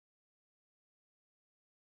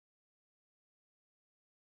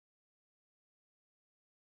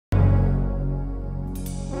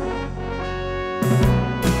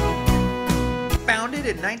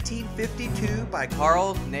in 1952 by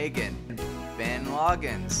Carl Nagin, Ben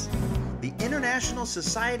Loggins. The International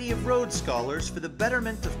Society of Rhodes Scholars for the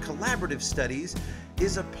Betterment of Collaborative Studies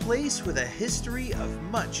is a place with a history of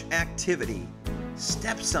much activity.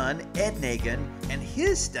 Stepson Ed Nagin and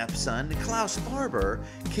his stepson Klaus Farber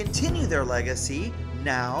continue their legacy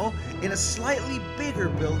now in a slightly bigger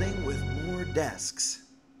building with more desks.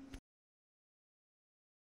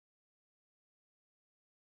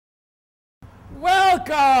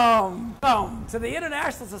 Welcome to the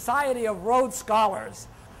International Society of Rhodes Scholars.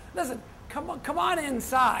 Listen, come on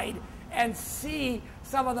inside and see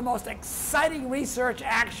some of the most exciting research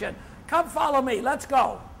action. Come follow me, let's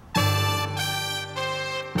go.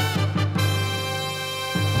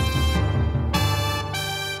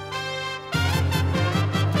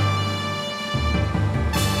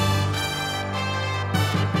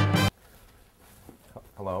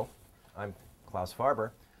 Hello, I'm Klaus Farber.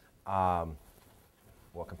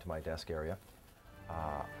 Welcome to my desk area.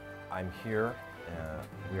 I'm here.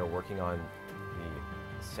 We are working on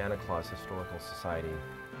the Santa Claus Historical Society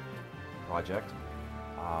project.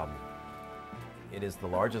 It is the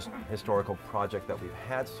largest historical project that we've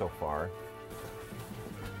had so far.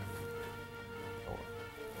 Oh,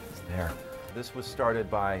 it's there. This was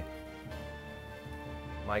started by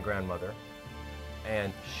my grandmother,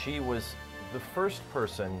 and she was the first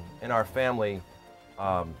person in our family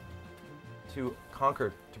to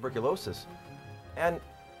conquer tuberculosis, and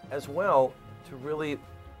as well to really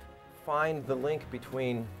find the link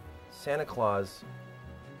between Santa Claus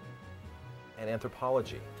and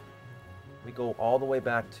anthropology. We go all the way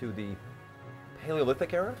back to the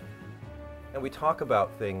Paleolithic era, and we talk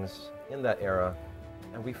about things in that era,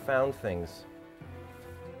 and we found things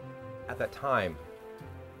at that time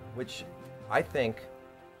which I think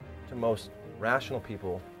to most rational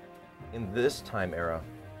people in this time era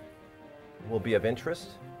will be of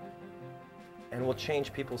interest and will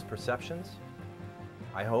change people's perceptions.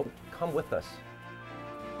 I hope. Come with us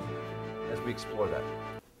as we explore that.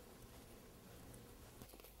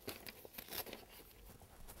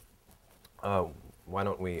 Why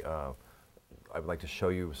don't we, I would like to show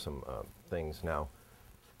you some things now.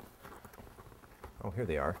 Oh, here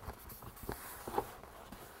they are.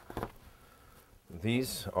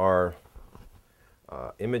 These are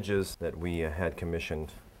images that we had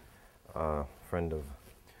commissioned, a friend of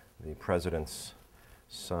the president's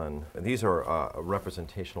son. And these are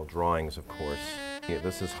representational drawings, of course.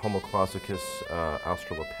 This is Homo classicus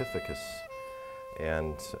australopithecus,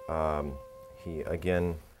 and he,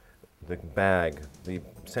 again, the bag, the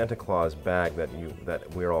Santa Claus bag that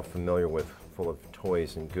we're all familiar with, full of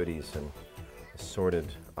toys and goodies and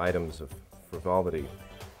assorted items of frivolity.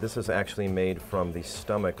 This is actually made from the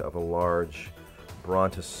stomach of a large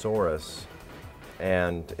Brontosaurus,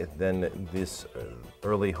 and then this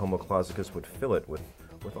early Homo classicus would fill it with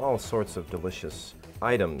all sorts of delicious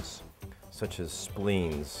items, such as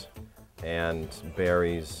spleens and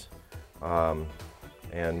berries,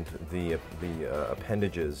 and the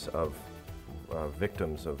appendages of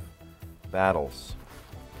victims of battles.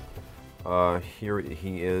 Here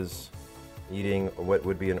he is eating what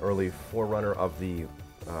would be an early forerunner of the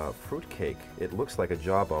fruitcake. It looks like a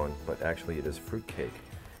jawbone, but actually it is fruitcake.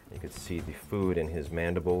 You could see the food in his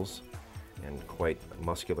mandibles, and quite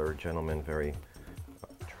muscular gentleman, very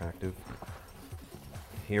attractive.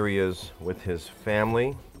 Here he is with his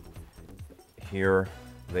family. Here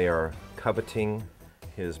they are coveting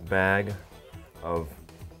his bag of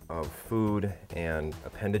food and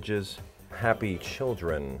appendages. Happy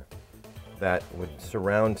children that would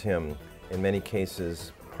surround him, in many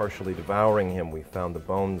cases partially devouring him. We found the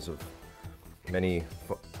bones of many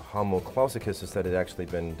Homo clausicuses that had actually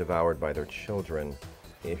been devoured by their children.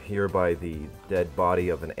 Here by the dead body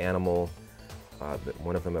of an animal.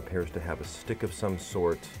 One of them appears to have a stick of some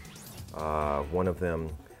sort. One of them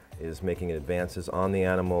is making advances on the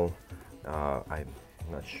animal. I'm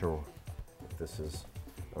not sure if this is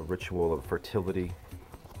a ritual of fertility.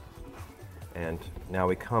 And now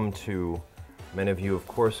we come to, many of you of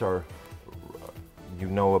course you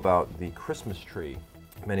know about the Christmas tree.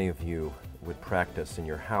 Many of you would practice in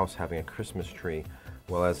your house having a Christmas tree.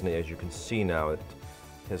 Well, as you can see now, it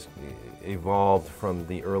has evolved from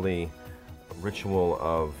the early ritual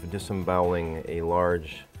of disemboweling a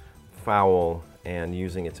large fowl and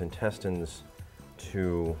using its intestines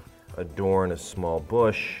to adorn a small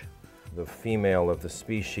bush. The female of the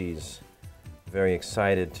species, very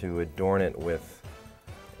excited to adorn it with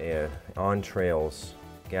entrails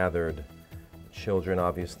gathered, children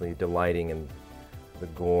obviously delighting in the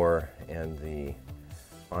gore and the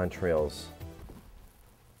entrails.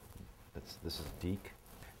 This is Deke.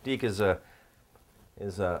 Deke is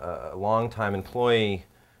is a longtime employee,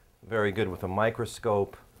 very good with a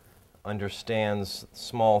microscope, understands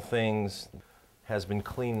small things, has been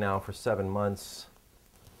clean now for 7 months.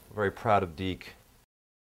 Very proud of Deke.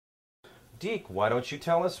 Deke, why don't you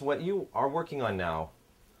tell us what you are working on now?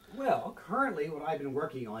 Well, currently what I've been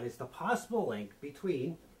working on is the possible link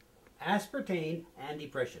between aspartame and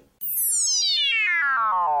depression.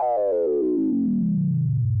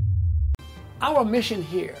 Our mission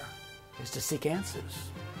here is to seek answers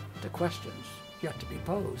to questions yet to be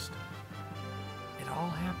posed. It all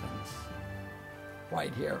happens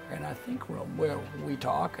right here in our think room where we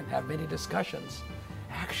talk and have many discussions.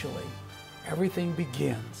 Actually, everything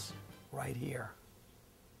begins right here.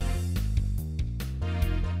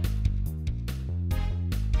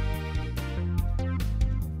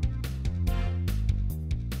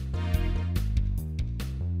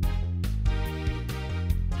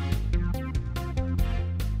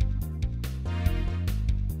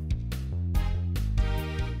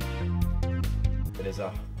 It is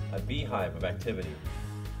a beehive of activity.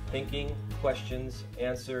 Thinking, questions,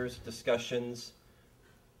 answers, discussions,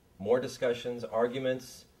 more discussions,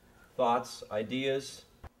 arguments, thoughts, ideas.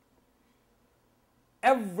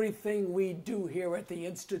 Everything we do here at the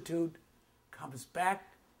Institute comes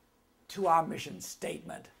back to our mission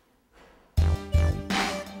statement.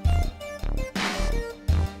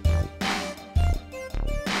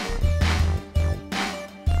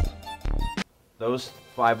 Those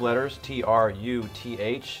 5 letters,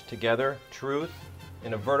 T-R-U-T-H, together, truth,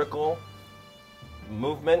 in a vertical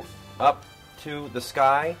movement up to the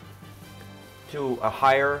sky, to a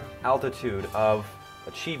higher altitude of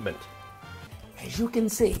achievement. As you can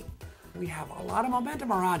see, we have a lot of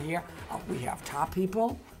momentum around here. We have top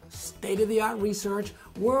people, state-of-the-art research.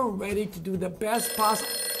 We're ready to do the best possible.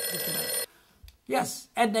 Just a minute. Yes,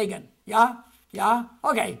 Ed Nagin. Yeah? Yeah?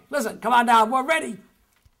 Okay, listen, come on down. We're ready.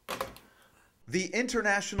 The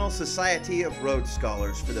International Society of Rhodes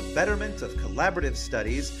Scholars for the Betterment of Collaborative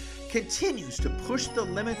Studies continues to push the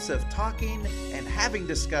limits of talking and having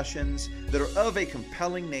discussions that are of a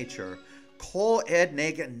compelling nature. Call Ed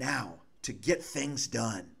Nagin now to get things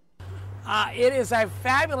done. It is a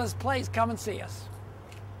fabulous place. Come and see us.